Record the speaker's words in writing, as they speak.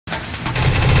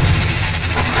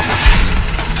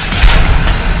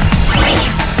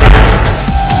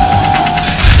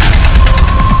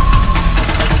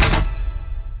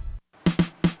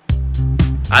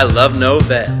I love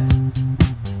Novell.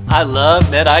 I love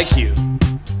NetIQ.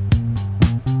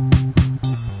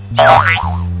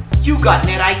 You got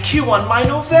NetIQ on my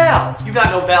Novell. You got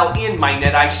Novell in my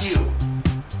NetIQ.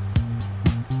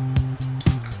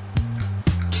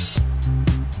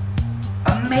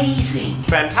 Amazing.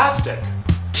 Fantastic.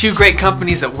 Two great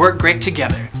companies that work great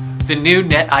together. The new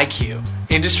NetIQ,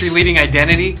 industry-leading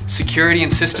identity, security,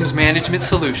 and systems management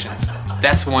solutions.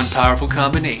 That's one powerful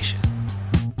combination.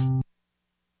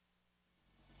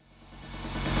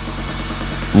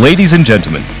 Ladies and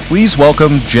gentlemen, please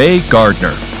welcome Jay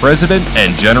Gardner, President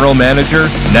and General Manager,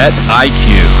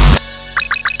 NetIQ.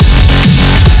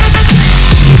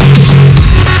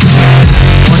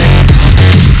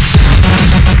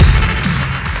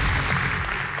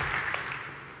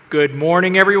 Good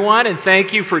morning, everyone, and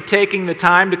thank you for taking the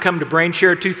time to come to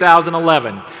BrainShare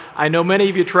 2011. I know many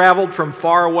of you traveled from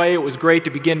far away. It was great to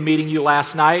begin meeting you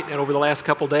last night and over the last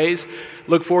couple days.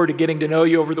 Look forward to getting to know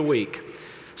you over the week.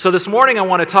 So this morning I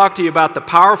want to talk to you about the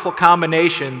powerful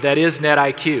combination that is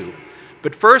NetIQ.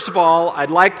 But first of all, I'd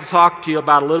like to talk to you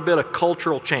about a little bit of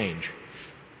cultural change.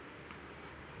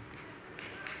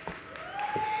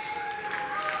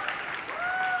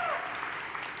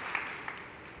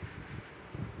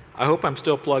 I hope I'm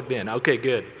still plugged in. Okay,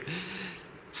 good.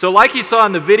 So like you saw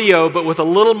in the video, but with a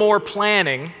little more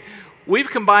planning, we've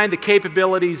combined the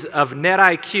capabilities of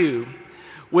NetIQ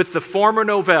with the former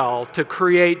Novell to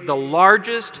create the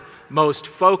largest, most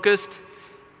focused,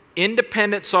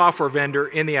 independent software vendor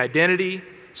in the identity,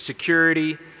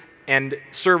 security, and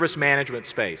service management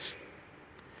space.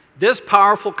 This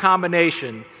powerful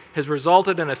combination has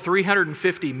resulted in a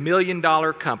 $350 million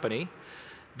company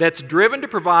that's driven to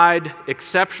provide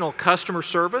exceptional customer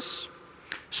service,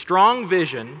 strong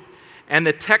vision, and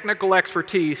the technical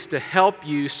expertise to help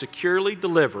you securely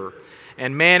deliver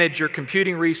and manage your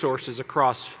computing resources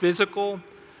across physical,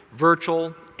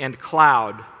 virtual, and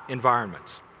cloud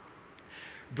environments.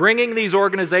 Bringing these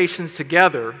organizations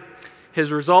together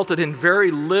has resulted in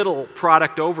very little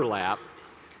product overlap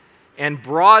and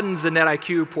broadens the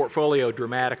NetIQ portfolio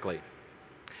dramatically.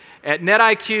 At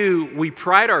NetIQ, we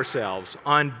pride ourselves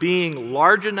on being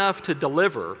large enough to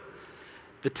deliver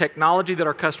the technology that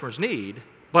our customers need,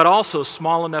 but also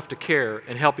small enough to care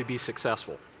and help you be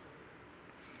successful.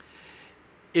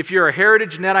 If you're a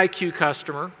Heritage NetIQ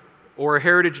customer or a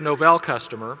Heritage Novell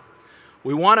customer,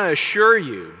 we want to assure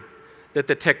you that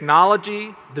the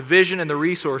technology, the vision, and the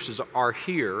resources are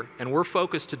here, and we're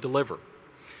focused to deliver.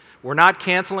 We're not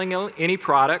canceling any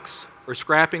products or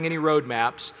scrapping any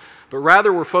roadmaps, but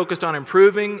rather we're focused on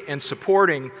improving and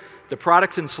supporting the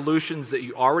products and solutions that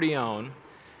you already own,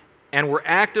 and we're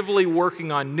actively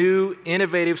working on new,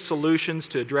 innovative solutions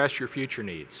to address your future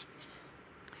needs.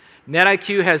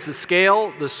 NetIQ has the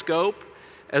scale, the scope,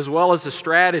 as well as the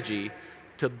strategy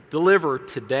to deliver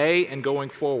today and going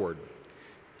forward.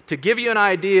 To give you an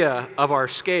idea of our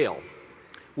scale,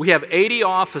 we have 80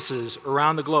 offices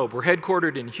around the globe. We're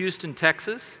headquartered in Houston,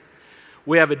 Texas.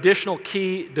 We have additional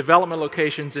key development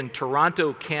locations in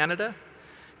Toronto, Canada,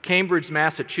 Cambridge,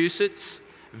 Massachusetts,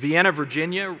 Vienna,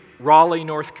 Virginia, Raleigh,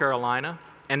 North Carolina,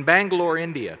 and Bangalore,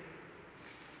 India.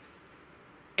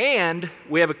 And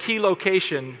we have a key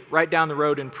location right down the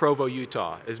road in Provo,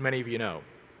 Utah, as many of you know.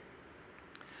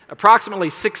 Approximately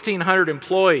 1,600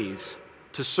 employees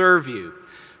to serve you,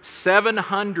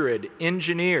 700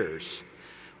 engineers,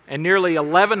 and nearly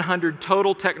 1,100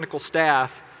 total technical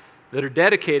staff that are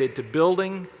dedicated to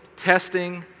building,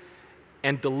 testing,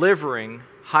 and delivering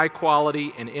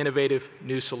high-quality and innovative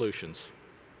new solutions.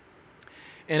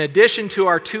 In addition to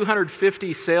our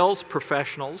 250 sales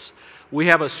professionals, we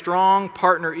have a strong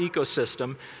partner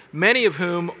ecosystem, many of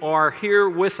whom are here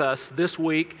with us this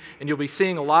week, and you'll be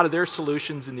seeing a lot of their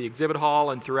solutions in the exhibit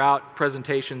hall and throughout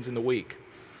presentations in the week.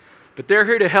 But they're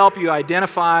here to help you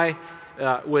identify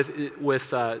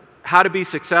how to be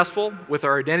successful with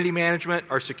our identity management,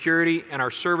 our security, and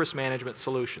our service management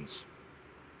solutions.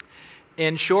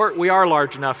 In short, we are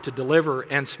large enough to deliver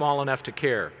and small enough to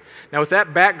care. Now, with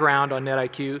that background on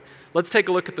NetIQ, let's take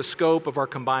a look at the scope of our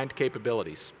combined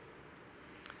capabilities.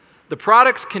 The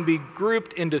products can be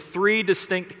grouped into three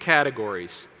distinct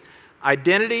categories: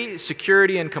 identity,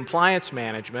 security, and compliance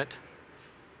management,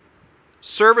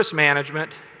 service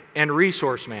management, and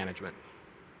resource management.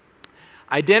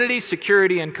 Identity,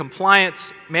 security, and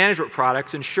compliance management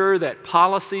products ensure that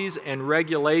policies and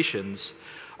regulations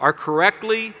are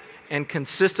correctly and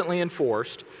consistently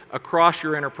enforced across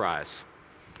your enterprise.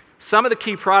 Some of the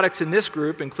key products in this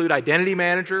group include Identity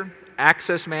Manager,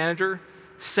 Access Manager,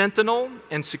 Sentinel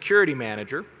and Security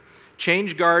Manager,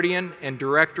 Change Guardian, and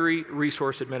Directory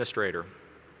Resource Administrator.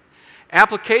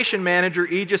 Application Manager,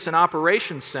 Aegis, and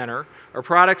Operations Center are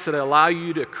products that allow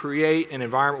you to create an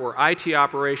environment where IT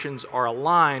operations are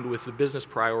aligned with the business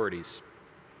priorities.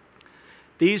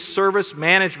 These service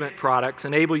management products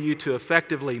enable you to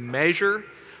effectively measure,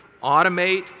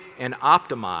 automate, and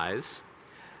optimize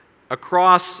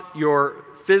across your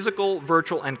physical,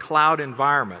 virtual, and cloud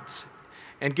environments,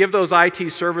 and give those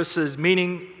IT services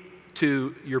meaning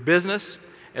to your business,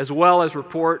 as well as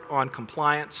report on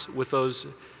compliance with those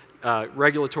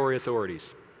regulatory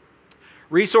authorities.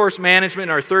 Resource management,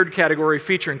 our third category,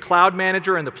 featuring Cloud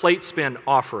Manager and the PlateSpin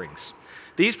offerings.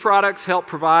 These products help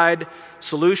provide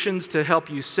solutions to help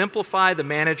you simplify the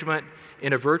management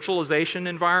in a virtualization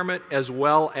environment as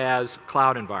well as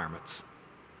cloud environments.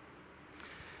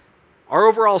 Our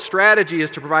overall strategy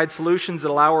is to provide solutions that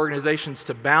allow organizations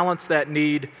to balance that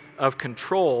need of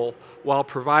control while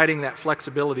providing that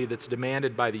flexibility that's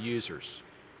demanded by the users.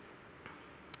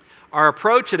 Our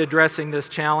approach at addressing this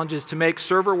challenge is to make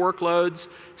server workloads,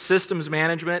 systems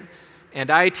management, and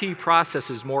IT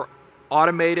processes more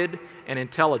automated and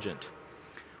intelligent.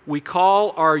 We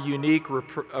call our unique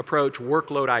approach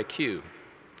Workload IQ,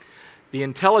 the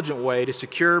intelligent way to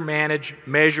secure, manage,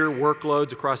 measure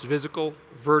workloads across physical,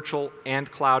 virtual, and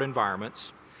cloud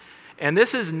environments. And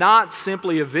this is not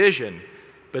simply a vision,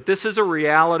 but this is a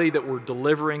reality that we're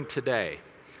delivering today.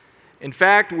 In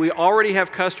fact, we already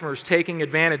have customers taking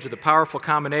advantage of the powerful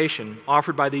combination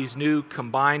offered by these new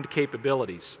combined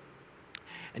capabilities.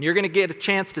 And you're going to get a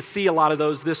chance to see a lot of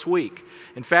those this week.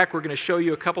 In fact, we're going to show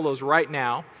you a couple of those right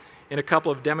now in a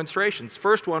couple of demonstrations.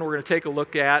 First one we're going to take a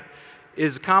look at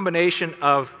is a combination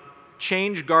of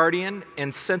Change Guardian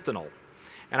and Sentinel.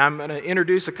 And I'm going to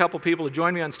introduce a couple people to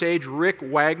join me on stage, Rick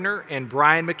Wagner and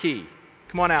Brian McKee.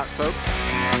 Come on out, folks.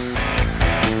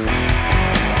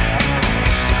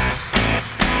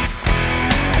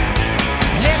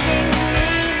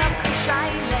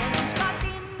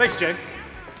 Thanks, Jay.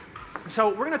 So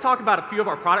we're going to talk about a few of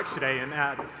our products today, and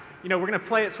we're going to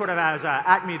play it sort of as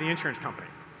Acme, the insurance company.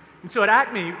 And so at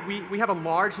Acme, we have a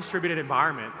large distributed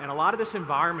environment, and a lot of this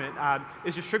environment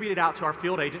is distributed out to our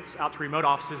field agents, out to remote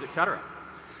offices, et cetera.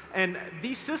 And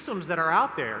these systems that are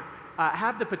out there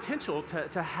have the potential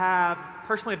to have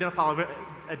personally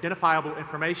identifiable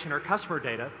information or customer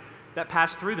data that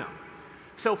pass through them.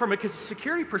 So from a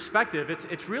security perspective,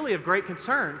 it's really of great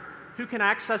concern who can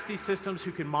access these systems,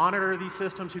 who can monitor these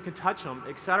systems, who can touch them,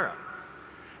 et cetera.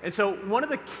 And so one of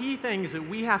the key things that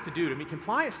we have to do to meet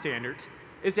compliance standards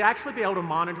is to actually be able to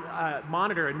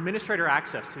monitor administrator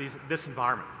access to this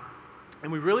environment.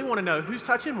 And we really want to know who's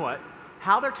touching what,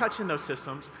 how they're touching those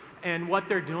systems, and what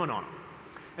they're doing on them.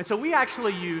 And so we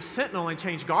actually use Sentinel and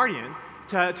Change Guardian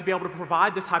to be able to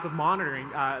provide this type of monitoring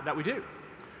that we do.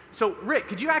 So Rick,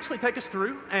 could you actually take us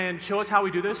through and show us how we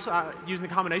do this using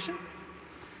the combination?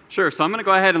 Sure, so I'm going to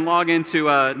go ahead and log into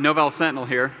Novell Sentinel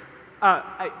here.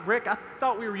 Rick, I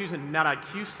thought we were using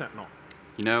NetIQ Sentinel.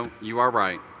 You know, you are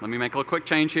right. Let me make a quick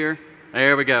change here.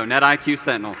 There we go, NetIQ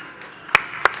Sentinel.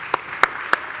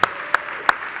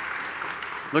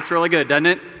 Looks really good, doesn't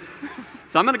it?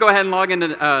 So I'm going to go ahead and log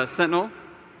into Sentinel.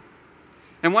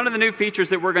 And one of the new features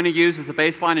that we're going to use is the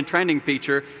baseline and trending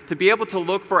feature to be able to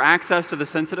look for access to the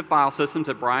sensitive file systems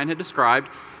that Brian had described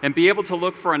and be able to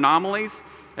look for anomalies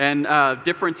and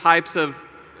different types of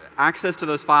access to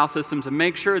those file systems and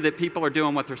make sure that people are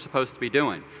doing what they're supposed to be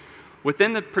doing.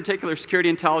 Within the particular security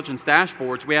intelligence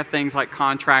dashboards, we have things like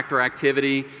contractor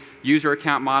activity, user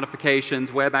account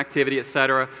modifications, web activity, et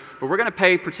cetera. But we're going to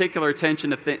pay particular attention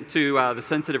to the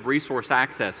sensitive resource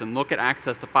access and look at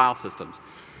access to file systems.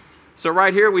 So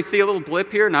right here, we see a little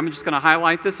blip here, and I'm just going to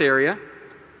highlight this area.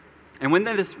 And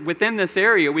within this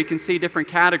area, we can see different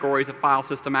categories of file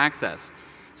system access.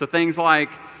 So things like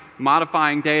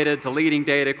modifying data, deleting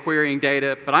data, querying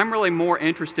data, but I'm really more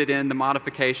interested in the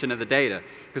modification of the data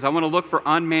because I want to look for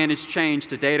unmanaged change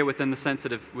to data within the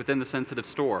sensitive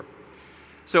store.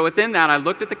 So within that, I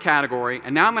looked at the category,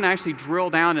 and now I'm going to actually drill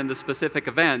down into specific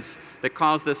events that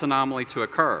cause this anomaly to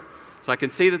occur. So I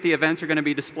can see that the events are going to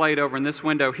be displayed over in this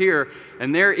window here,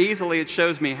 and there easily it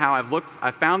shows me how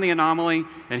I've found the anomaly,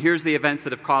 and here's the events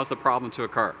that have caused the problem to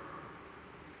occur.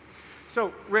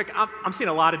 So, Rick, I'm seeing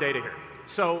a lot of data here.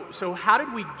 So how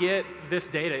did we get this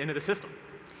data into the system?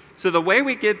 So the way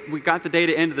we got the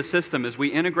data into the system is we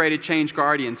integrated Change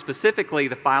Guardian, specifically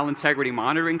the file integrity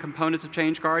monitoring components of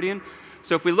Change Guardian.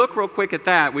 So if we look real quick at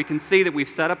that, we can see that we've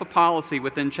set up a policy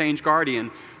within Change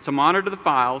Guardian to monitor the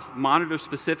files, monitor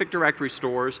specific directory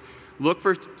stores, look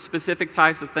for specific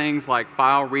types of things like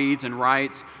file reads and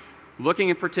writes,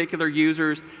 looking at particular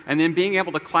users, and then being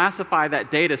able to classify that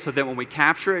data so that when we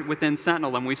capture it within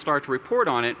Sentinel and we start to report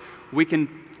on it, we can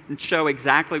and show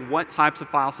exactly what types of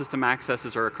file system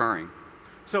accesses are occurring.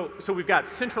 So we've got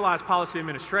centralized policy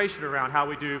administration around how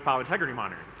we do file integrity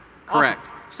monitoring. Correct.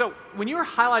 Awesome. So when you were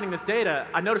highlighting this data,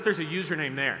 I noticed there's a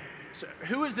username there. So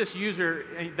who is this user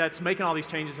that's making all these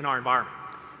changes in our environment?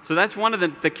 So that's one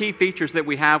of the key features that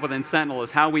we have within Sentinel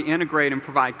is how we integrate and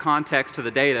provide context to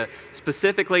the data,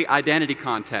 specifically identity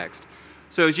context.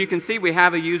 So as you can see, we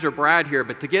have a user, Brad, here,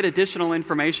 but to get additional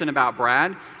information about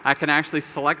Brad, I can actually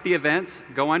select the events,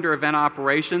 go under Event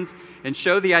Operations, and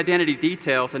show the identity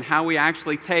details and how we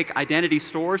actually take identity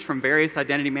stores from various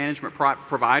identity management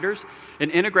providers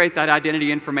and integrate that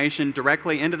identity information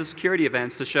directly into the security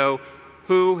events to show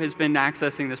who has been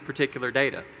accessing this particular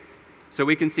data. So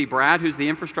we can see Brad, who's the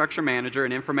infrastructure manager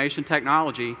in information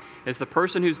technology, is the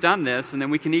person who's done this, and then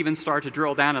we can even start to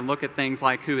drill down and look at things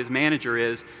like who his manager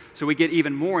is, so we get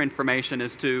even more information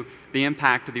as to the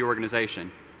impact of the organization.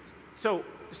 So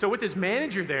with his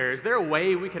manager there, is there a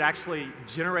way we could actually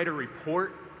generate a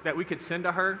report that we could send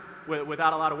to her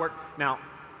without a lot of work? Now,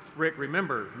 Rick,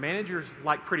 remember, managers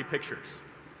like pretty pictures,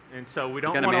 and so we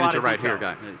don't want a lot of details. Got a manager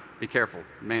right here, guy. Be careful,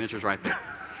 manager's right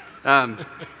there.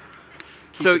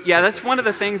 So yeah, that's one of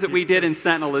the things that we did in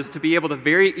Sentinel is to be able to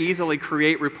very easily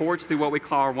create reports through what we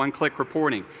call our one-click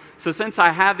reporting. So since I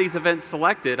have these events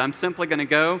selected, I'm simply going to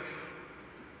go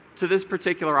to this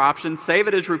particular option, save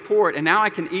it as report, and now I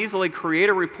can easily create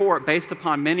a report based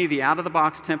upon many of the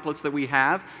out-of-the-box templates that we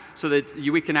have so that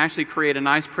we can actually create a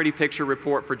nice, pretty picture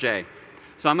report for Jay.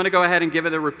 So I'm going to go ahead and give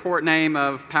it a report name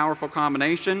of Powerful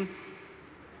Combination.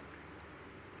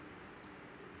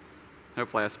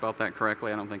 Hopefully I spelled that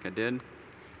correctly. I don't think I did.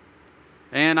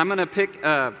 And I'm going to pick,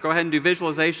 go ahead and do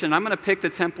visualization. I'm going to pick the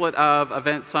template of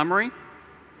event summary.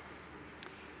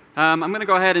 I'm going to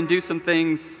go ahead and do some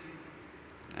things.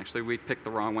 Actually, we picked the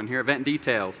wrong one here, event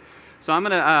details. So I'm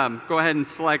going to go ahead and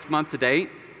select month to date.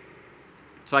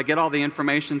 So I get all the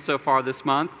information so far this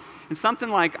month. And something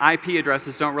like IP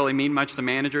addresses don't really mean much to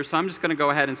managers, so I'm just going to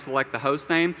go ahead and select the host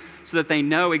name so that they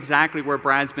know exactly where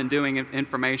Brad's been doing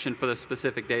information for the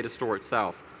specific data store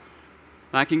itself.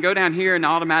 I can go down here and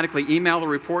automatically email the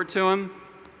report to him.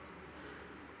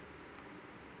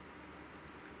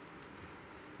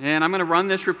 And I'm going to run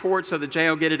this report so that Jay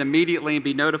will get it immediately and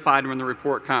be notified when the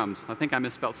report comes. I think I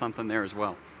misspelled something there as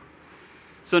well.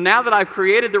 So now that I've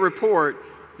created the report,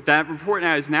 that report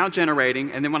now is now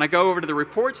generating. And then when I go over to the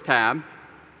Reports tab,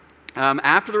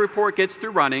 after the report gets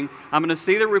through running, I'm going to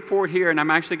see the report here, and I'm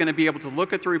actually going to be able to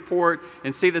look at the report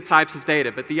and see the types of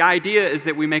data. But the idea is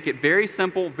that we make it very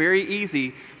simple, very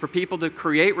easy for people to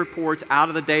create reports out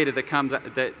of the data that comes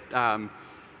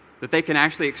that they can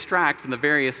actually extract from the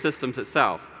various systems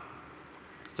itself.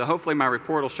 So hopefully my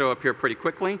report will show up here pretty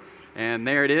quickly, and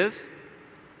there it is.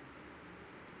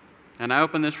 And I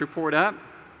open this report up.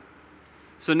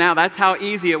 So now that's how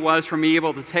easy it was for me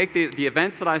able to take the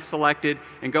events that I selected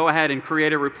and go ahead and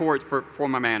create a report for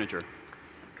my manager.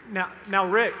 Now,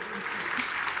 Rick,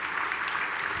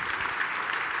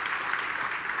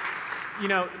 you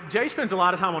know, Jay spends a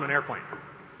lot of time on an airplane.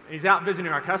 He's out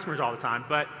visiting our customers all the time.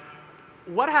 But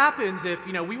what happens if,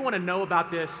 you know, we want to know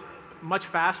about this much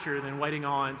faster than waiting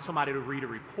on somebody to read a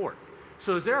report?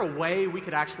 So is there a way we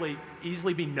could actually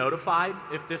easily be notified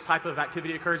if this type of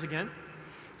activity occurs again?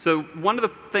 So one of the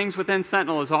things within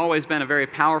Sentinel has always been a very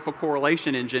powerful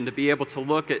correlation engine to be able to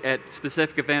look at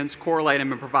specific events, correlate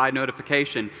them, and provide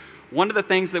notification. One of the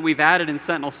things that we've added in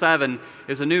Sentinel 7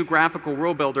 is a new graphical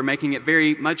rule builder, making it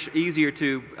very much easier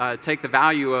to take the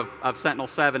value of Sentinel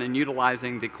 7 and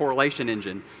utilizing the correlation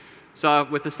engine. So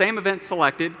with the same event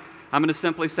selected, I'm going to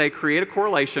simply say create a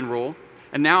correlation rule,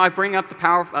 and now I bring up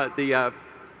the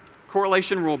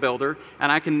correlation rule builder,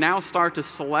 and I can now start to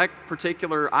select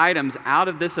particular items out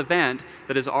of this event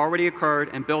that has already occurred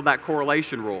and build that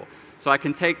correlation rule. So I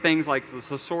can take things like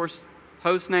the source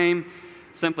host name,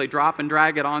 simply drop and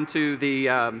drag it onto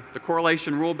the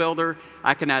correlation rule builder.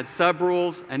 I can add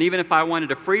sub-rules, and even if I wanted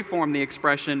to freeform the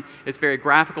expression, it's very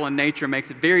graphical in nature,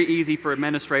 makes it very easy for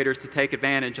administrators to take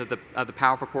advantage of the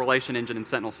powerful correlation engine in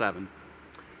Sentinel 7.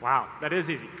 Wow, that is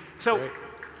easy. So,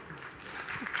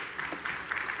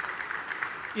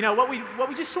 you know, what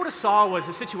we just sort of saw was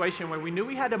a situation where we knew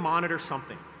we had to monitor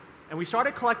something. And we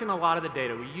started collecting a lot of the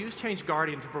data. We used Change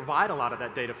Guardian to provide a lot of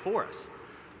that data for us.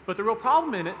 But the real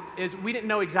problem in it is we didn't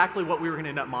know exactly what we were going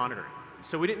to end up monitoring.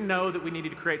 So we didn't know that we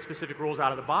needed to create specific rules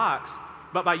out of the box.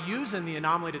 But by using the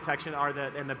anomaly detection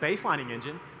and the baselining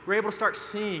engine, we're able to start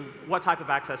seeing what type of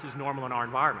access is normal in our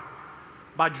environment.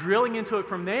 By drilling into it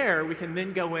from there, we can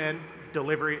then go in,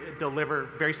 deliver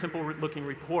very simple-looking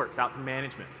reports out to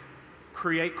management,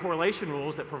 create correlation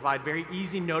rules that provide very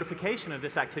easy notification of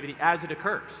this activity as it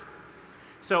occurs.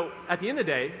 So at the end of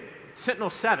the day, Sentinel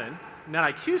 7,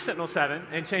 NetIQ Sentinel 7,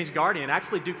 and Change Guardian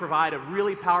actually do provide a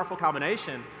really powerful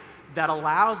combination that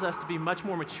allows us to be much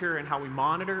more mature in how we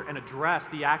monitor and address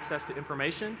the access to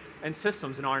information and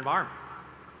systems in our environment.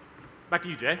 Back to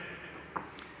you, Jay.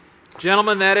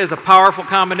 Gentlemen, that is a powerful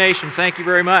combination. Thank you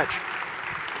very much.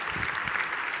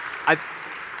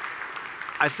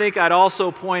 I think I'd also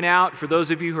point out, for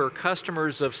those of you who are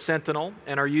customers of Sentinel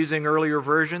and are using earlier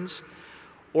versions,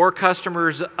 or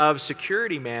customers of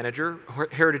Security Manager,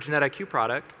 Heritage NetIQ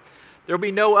product, there will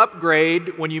be no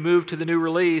upgrade when you move to the new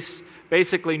release,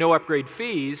 basically no upgrade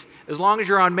fees. As long as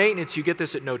you're on maintenance, you get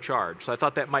this at no charge. So I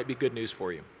thought that might be good news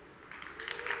for you.